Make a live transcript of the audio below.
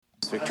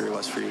victory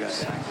was for you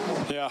guys?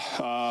 Yeah,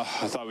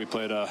 I thought we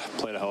played a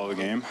hell of a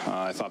game.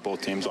 I thought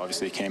both teams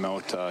obviously came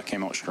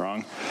out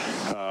strong,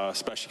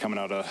 especially coming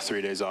out of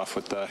 3 days off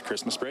with the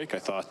Christmas break. I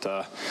thought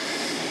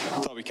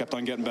we kept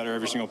on getting better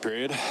every single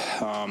period,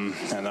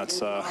 and it's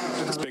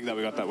big that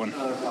we got that win.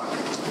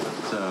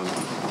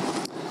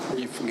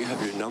 You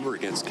have your number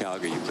against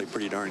Calgary. You play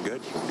pretty darn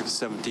good. You have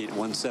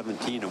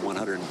 117 and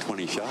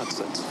 120 shots.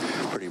 That's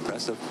pretty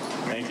impressive.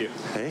 Thank you.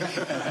 Hey?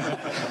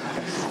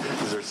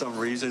 Is there some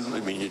reason?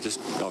 I mean, you're just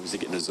obviously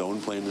getting a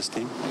zone playing this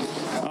team?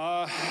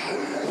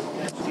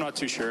 I'm not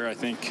too sure. I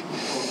think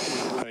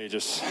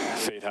just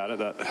fate had it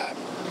that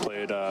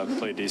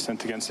played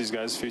decent against these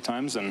guys a few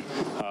times, and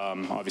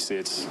obviously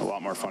it's a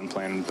lot more fun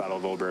playing Battle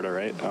of Alberta,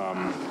 right?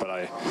 But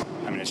I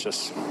mean, it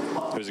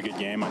was a good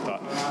game. I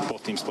thought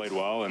both teams played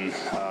well, and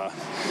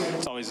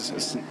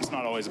it's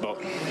not always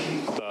about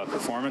the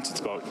performance.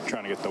 It's about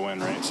trying to get the win,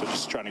 right? So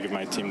just trying to give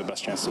my team the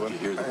best chance to win.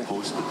 Did you hear the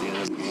post at the end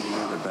of the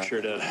game?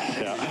 Sure did.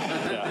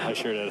 Yeah, I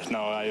sure did.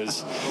 No, I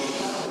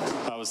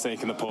was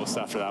thanking the post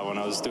after that one.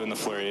 I was doing the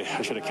flurry.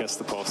 I should have kissed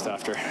the post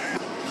after.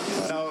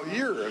 Now,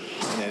 you're an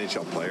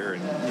NHL player,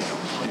 and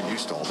you're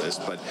used to all this,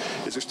 but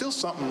is there still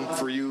something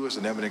for you as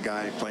an Edmonton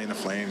guy playing the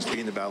Flames,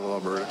 being the Battle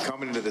of Alberta,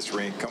 coming into this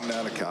rink, coming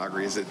down to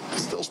Calgary? Is it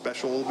still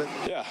special a little bit?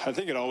 Yeah, I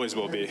think it always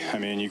will be. I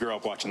mean, you grew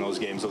up watching those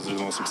games. Those are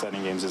the most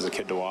exciting games as a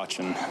kid to watch,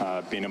 and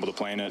being able to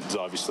play in it is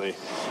obviously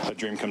a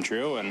dream come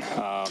true, and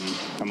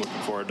I'm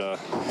looking forward to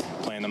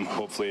playing them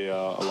hopefully a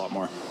lot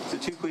more. Is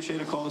it too cliche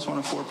to call this one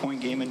a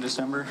 4-point game in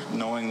December,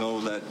 knowing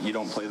though that you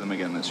don't play them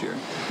again this year?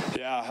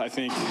 Yeah, I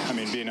think,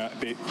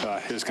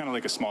 it was kind of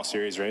like a small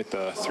series, right?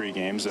 The 3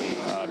 games,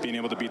 and being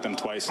able to beat them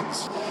twice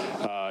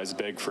is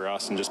big for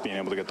us, and just being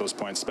able to get those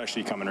points,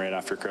 especially coming right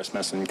after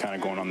Christmas and kind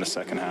of going on the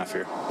second half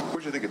here. What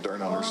did you think of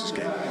Darnell Nurse's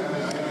game?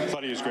 I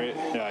thought he was great.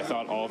 Yeah, I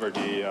thought all of our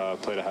D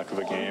played a heck of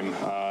a game.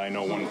 I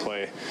know one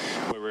play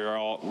where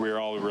we were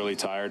all really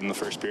tired in the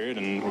first period,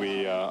 and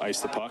we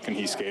iced the puck, and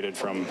he skated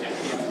from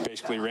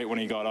basically right when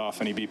he got off,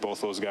 and he beat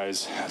both those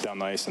guys down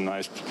the ice. And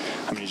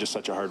he's just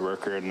such a hard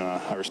worker, and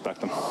I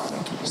respect him.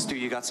 Stu,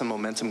 you got some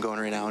momentum going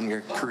right now in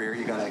your career.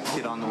 You got a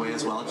kid on the way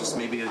as well. Just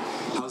maybe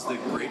how's the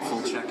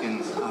grateful check-in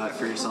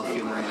for yourself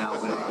feeling right now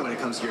when it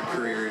comes to your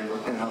career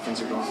and how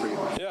things are going for you?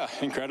 Yeah,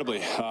 incredibly.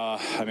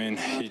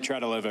 You try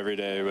to live every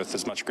day with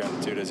as much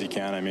gratitude as you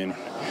can. I mean,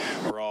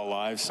 we're all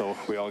alive, so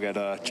we all get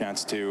a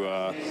chance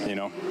to,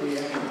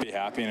 be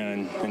happy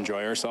and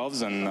enjoy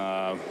ourselves. And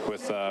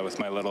with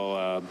my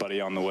little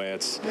buddy on the way,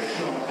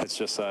 it's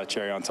just a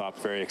cherry on top.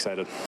 Very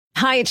excited.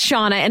 Hi, it's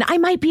Shauna, and I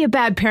might be a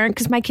bad parent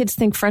because my kids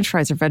think French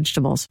fries are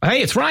vegetables.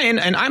 Hey, it's Ryan,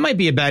 and I might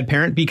be a bad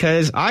parent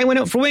because I went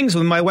out for wings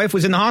when my wife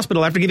was in the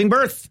hospital after giving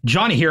birth.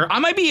 Johnny here. I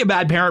might be a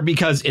bad parent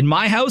because in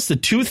my house, the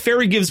tooth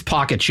fairy gives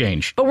pocket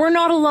change. But we're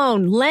not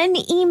alone. Len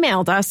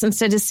emailed us and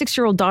said his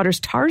 6-year-old daughter's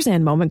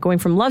Tarzan moment going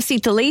from love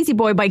seat to lazy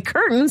boy by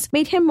curtains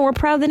made him more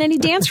proud than any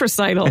dance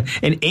recital.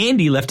 And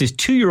Andy left his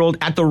 2-year-old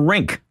at the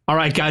rink. All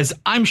right, guys,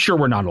 I'm sure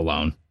we're not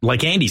alone.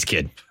 Like Andy's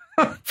kid.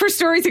 For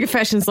stories and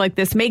confessions like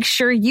this, make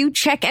sure you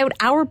check out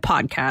our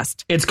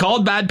podcast. It's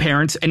called Bad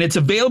Parents, and it's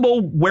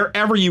available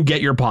wherever you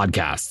get your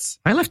podcasts.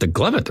 I left a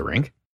glove at the rink.